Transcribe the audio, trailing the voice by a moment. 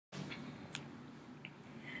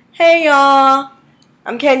Hey y'all,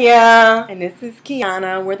 I'm Kenya and this is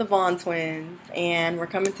Keyana. We're the Vaughn Twins and we're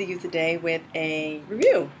coming to you today with a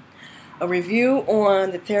review. A review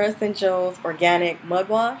on the Terressentials organic mud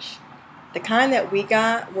wash. The kind that we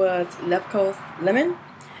got was Left Coast Lemon,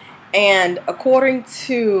 and according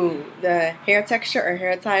to the hair texture or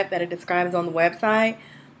hair type that it describes on the website,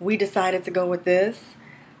 we decided to go with this.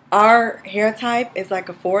 Our hair type is like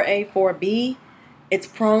a 4A, 4B. It's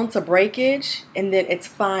prone to breakage, and then it's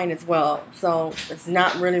fine as well. So it's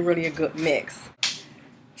not really a good mix.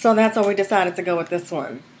 So that's why we decided to go with this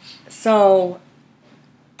one. So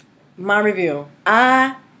my review.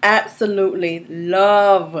 I absolutely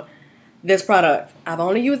love this product. I've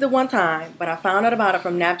only used it one time, but I found out about it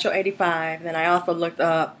from Natural 85. Then I also looked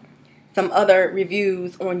up some other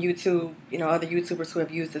reviews on YouTube, other YouTubers who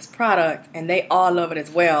have used this product, and they all love it as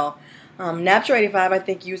well. Natural 85, I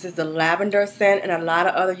think, uses the lavender scent, and a lot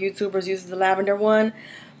of other YouTubers use the lavender one.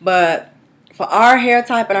 But for our hair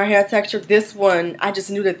type and our hair texture, this one, I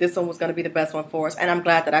just knew that this one was going to be the best one for us, and I'm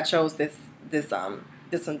glad that I chose this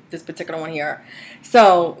particular one here.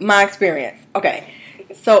 So my experience. Okay,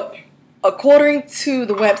 so according to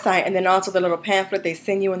the website and then also the little pamphlet they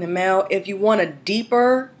send you in the mail, if you want a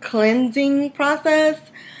deeper cleansing process,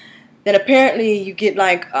 then apparently you get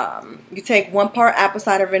like, you take 1 part apple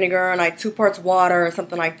cider vinegar and like 2 parts water or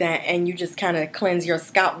something like that, and you just kind of cleanse your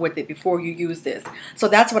scalp with it before you use this. So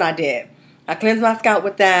that's what I did. I cleansed my scalp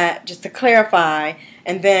with that just to clarify,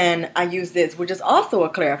 and then I used this, which is also a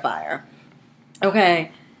clarifier.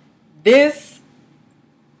 Okay, this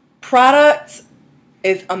product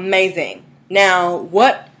is amazing. Now,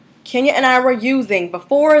 what Kenya and I were using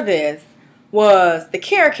before this was the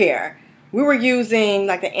Care. We were using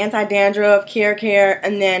like the anti-dandruff Care,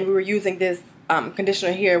 and then we were using this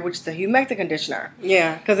conditioner here, which is a humectant conditioner.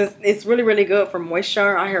 Yeah, because it's really good for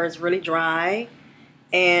moisture. Our hair is really dry,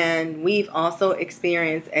 and we've also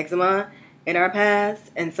experienced eczema in our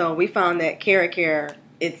past, and so we found that Care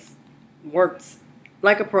it's works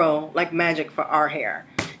like a pro, like magic for our hair,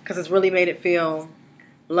 because it's really made it feel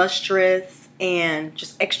lustrous and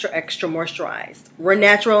just extra moisturized. We're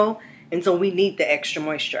natural, and so we need the extra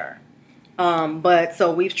moisture. But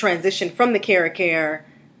so we've transitioned from the Care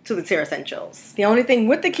to the Terressentials. The only thing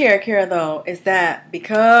with the Care though is that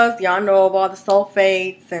because y'all know of all the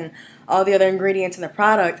sulfates and all the other ingredients in the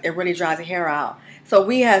product, it really dries the hair out. So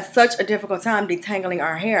we had such a difficult time detangling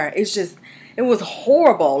our hair. It was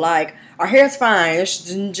horrible. Like, our hair's fine. There's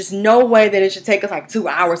just no way that it should take us like 2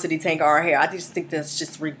 hours to detangle our hair. I just think that's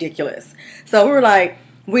just ridiculous. So we were like,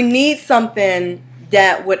 we need something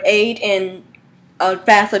that would aid in a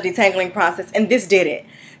faster detangling process, and this did it.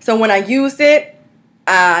 So when I used it,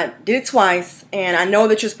 I did it twice, and I know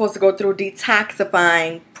that you're supposed to go through a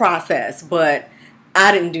detoxifying process, but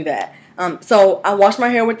I didn't do that. So I washed my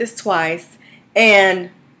hair with this twice,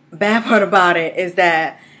 and the bad part about it is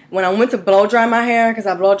that when I went to blow dry my hair, because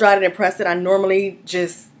I blow dried it and pressed it, I normally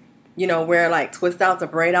just, wear like twist outs or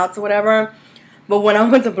braid outs or whatever. But when I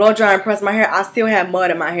went to blow dry and press my hair, I still had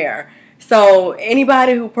mud in my hair. So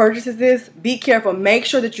anybody who purchases this, be careful. Make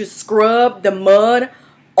sure that you scrub the mud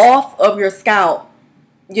off of your scalp,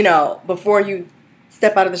 before you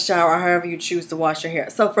step out of the shower or however you choose to wash your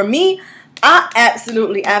hair. So for me, I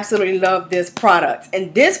absolutely love this product.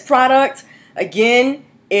 And this product, again,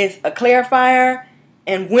 is a clarifier.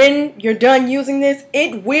 And when you're done using this,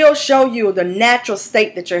 it will show you the natural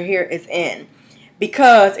state that your hair is in,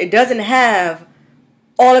 because it doesn't have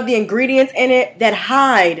all of the ingredients in it that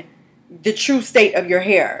hide the true state of your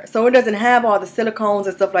hair. So it doesn't have all the silicones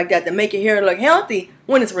and stuff like that make your hair look healthy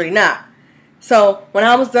when it's really not. So when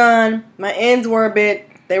I was done, my ends were a bit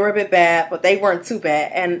bad, but they weren't too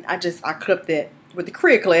bad. And I clipped it with the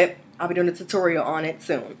Crea clip. I'll be doing a tutorial on it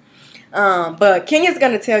soon. But Kenya's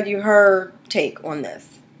going to tell you her take on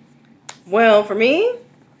this. Well, for me,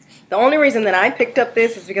 the only reason that I picked up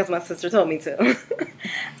this is because my sister told me to.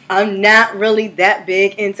 I'm not really that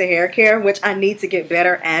big into hair care, which I need to get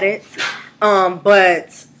better at it.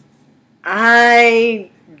 But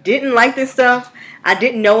I didn't like this stuff. I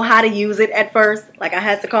didn't know how to use it at first. Like, I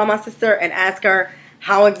had to call my sister and ask her,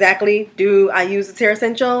 how exactly do I use the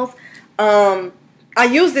Terressentials? I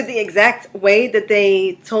used it the exact way that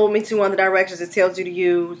they told me to on the directions. It tells you to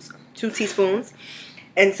use 2 teaspoons.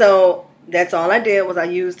 And so that's all I did, was I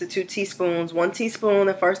used the 2 teaspoons. 1 teaspoon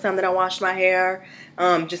the first time that I washed my hair,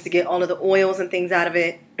 just to get all of the oils and things out of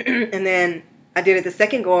it. And then I did it the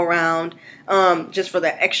second go around, just for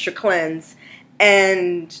the extra cleanse.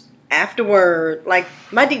 And afterward, like,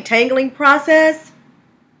 my detangling process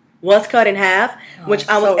was cut in half, which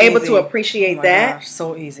I was able to appreciate that. Gosh,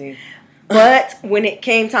 so easy. But when it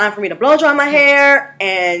came time for me to blow dry my hair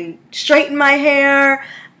and straighten my hair,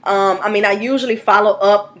 I mean, I usually follow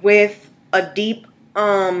up with a deep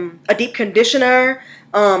conditioner,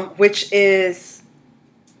 which is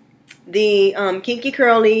the Kinky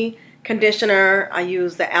Curly conditioner. I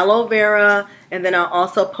use the aloe vera, and then I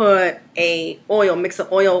also put mix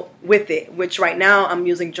of oil with it, which right now I'm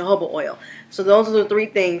using jojoba oil. So those are the three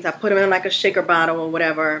things. I put them in like a shaker bottle or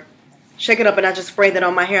whatever, shake it up, and I just spray that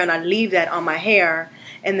on my hair, and I leave that on my hair.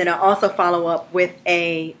 And then I also follow up with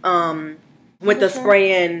the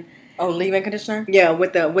spray-in. Oh, leave-in conditioner? Yeah,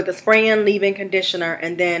 with the spray-in leave-in conditioner,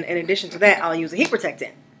 and then in addition to that, I'll use a heat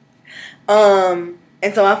protectant.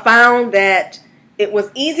 And so I found that it was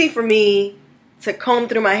easy for me to comb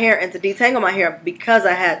through my hair and to detangle my hair because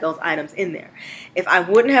I had those items in there. If I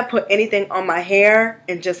wouldn't have put anything on my hair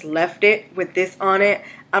and just left it with this on it,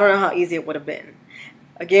 I don't know how easy it would have been.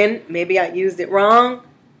 Again, maybe I used it wrong.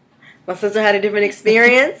 My sister had a different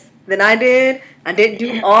experience than I did. I didn't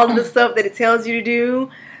do all of the stuff that it tells you to do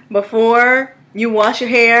before you wash your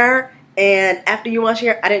hair. And after you wash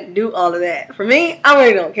your hair, I didn't do all of that. For me, I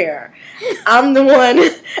really don't care. I'm the one,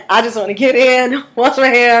 I just want to get in, wash my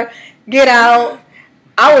hair, get out.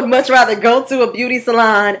 I would much rather go to a beauty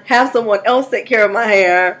salon, have someone else take care of my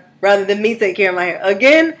hair, rather than me take care of my hair.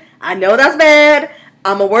 Again, I know that's bad.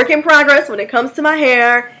 I'm a work in progress when it comes to my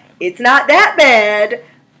hair. It's not that bad.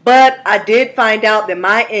 But I did find out that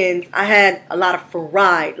my ends, I had a lot of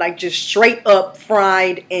fried, like just straight up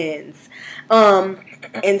fried ends.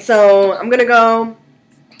 And so I'm going to go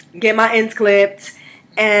get my ends clipped.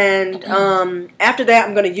 And after that,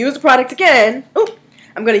 I'm going to use the product again.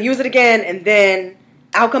 I'm going to use it again. And then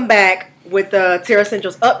I'll come back with the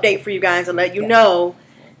Terressentials update for you guys and let you know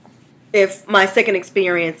if my second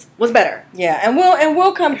experience was better. Yeah, and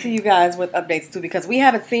we'll come to you guys with updates too, because we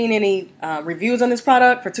haven't seen any reviews on this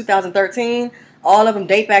product for 2013. All of them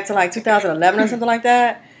date back to like 2011 or something like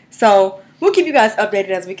that. So we'll keep you guys updated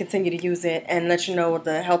as we continue to use it and let you know what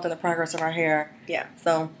the health and the progress of our hair. Yeah.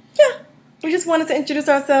 So yeah, we just wanted to introduce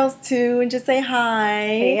ourselves too and just say hi.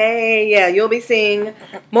 Hey, yeah, you'll be seeing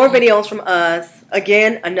more videos from us.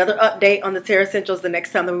 Again, another update on the Terressentials the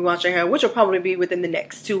next time that we wash our hair, which will probably be within the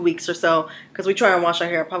next 2 weeks or so, because we try and wash our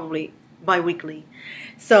hair probably bi-weekly.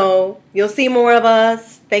 So you'll see more of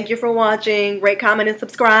us. Thank you for watching. Rate, comment, and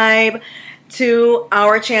subscribe to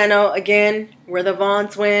our channel. Again, we're the Vaughn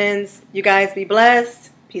Twins. You guys be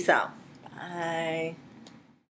blessed. Peace out. Bye.